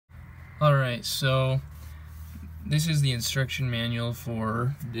Alright, so this is the instruction manual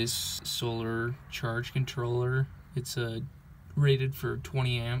for this solar charge controller. It's rated for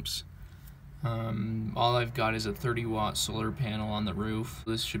 20 amps. All I've got is a 30-watt solar panel on the roof.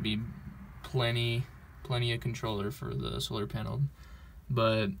 This should be plenty of controller for the solar panel.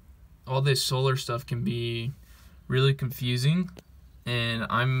 But all this solar stuff can be really confusing, and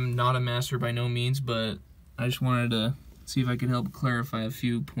I'm not a master by no means, but I just wanted to see if I could help clarify a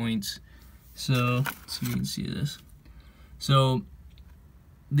few points. So, let's see if you can see this. So,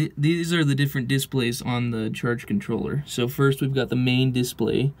 these are the different displays on the charge controller. So first we've got the main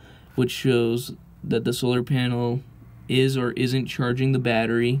display, which shows that the solar panel is or isn't charging the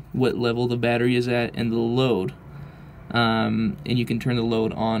battery, what level the battery is at, and the load. And you can turn the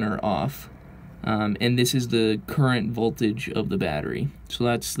load on or off. And this is the current voltage of the battery. So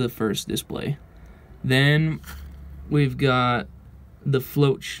that's the first display. Then we've got the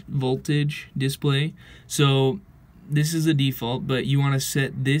float voltage display. So this is the default, but you want to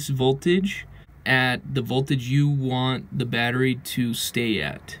set this voltage at the voltage you want the battery to stay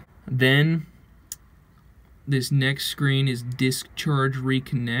at. Then this next screen is discharge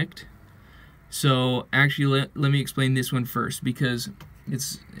reconnect. So actually let me explain this one first because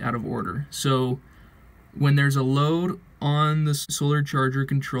it's out of order. So when there's a load on the solar charger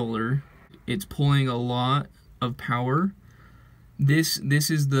controller, it's pulling a lot of power. This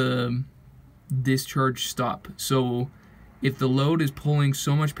is the discharge stop. So if the load is pulling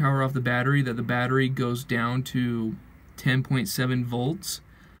so much power off the battery that the battery goes down to 10.7 volts,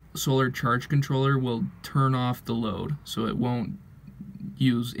 solar charge controller will turn off the load, so it won't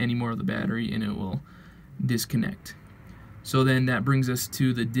use any more of the battery and it will disconnect. So then that brings us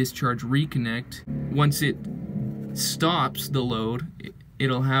to the discharge reconnect. Once it stops the load,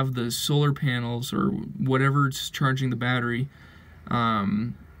 it'll have the solar panels or whatever's charging the battery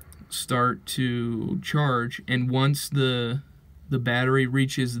start to charge, and once the battery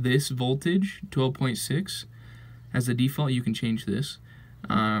reaches this voltage, 12.6 as the default, you can change this,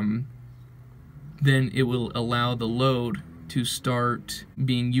 then it will allow the load to start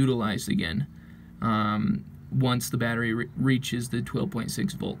being utilized again once the battery reaches the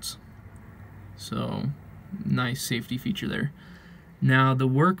 12.6 volts. So nice safety feature there. Now the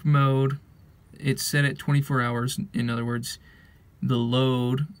work mode, it's set at 24 hours. In other words, the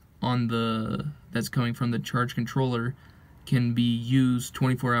load on that's coming from the charge controller can be used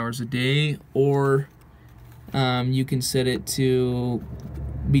 24 hours a day, or you can set it to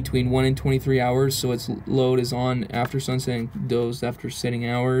between 1 and 23 hours, so its load is on after sunset and dozed after setting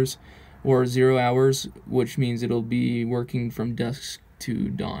hours, or 0 hours, which means it'll be working from dusk to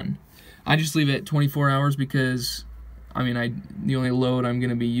dawn. I just leave it at 24 hours because I mean, the only load I'm going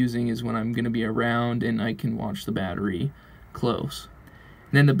to be using is when I'm going to be around and I can watch the battery close.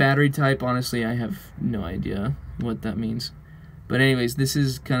 And then the battery type, honestly, I have no idea what that means. But anyways, this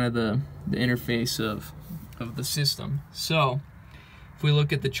is kind of the interface of the system. So, if we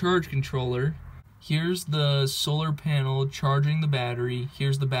look at the charge controller, here's the solar panel charging the battery,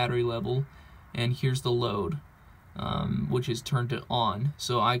 here's the battery level, and here's the load, which is turned to on.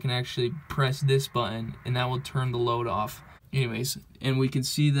 So I can actually press this button and that will turn the load off. Anyways, and we can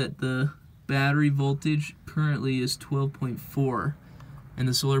see that the battery voltage currently is 12.4 and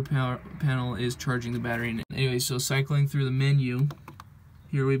the solar panel is charging the battery. Anyway, so cycling through the menu,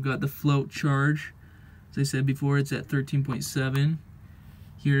 here we've got the float charge. As I said before, it's at 13.7.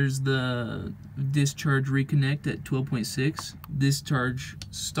 Here's the discharge reconnect at 12.6. Discharge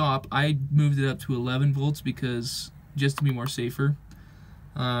stop, I moved it up to 11 volts because just to be more safer.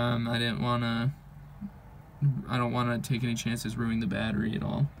 I don't want to take any chances ruining the battery at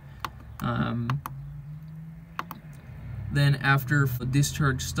all. Then after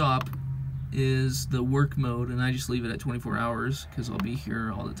discharge stop is the work mode, and I just leave it at 24 hours because I'll be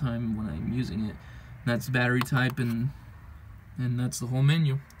here all the time when I'm using it. And that's the battery type, and that's the whole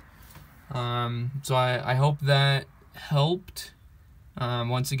menu. So I hope that helped.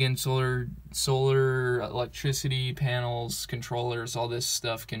 Once again, solar electricity panels, controllers, all this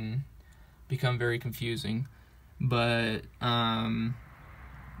stuff can become very confusing. But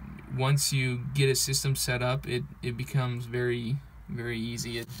once you get a system set up, it becomes very, very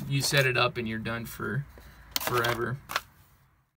easy. You set it up and you're done for forever.